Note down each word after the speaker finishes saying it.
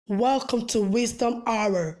Welcome to Wisdom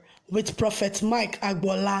Hour with Prophet Mike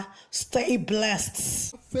Agboola. Stay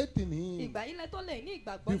blessed. Faith in Him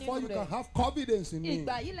before you can have confidence in Him.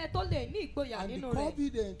 And the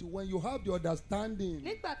confidence, when you have the understanding,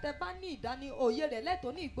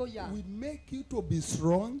 will make you to be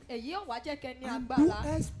strong and do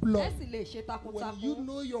exploit. When you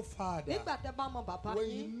know your Father, when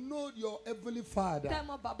you know your Heavenly Father,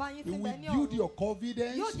 it will build your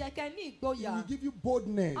confidence, it will give you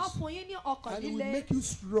boldness, and it will make you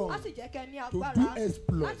strong to do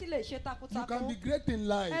exploit. You can be great in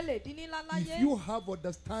life if you have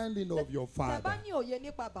understanding of your Father.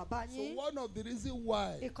 So one of the reasons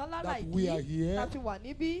why that we are here,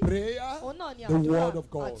 prayer, the Word of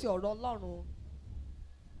God.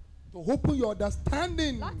 To open your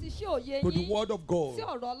understanding to the Word of God,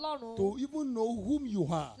 to even know whom you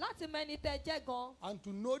are, and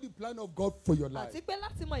to know the plan of God for your life.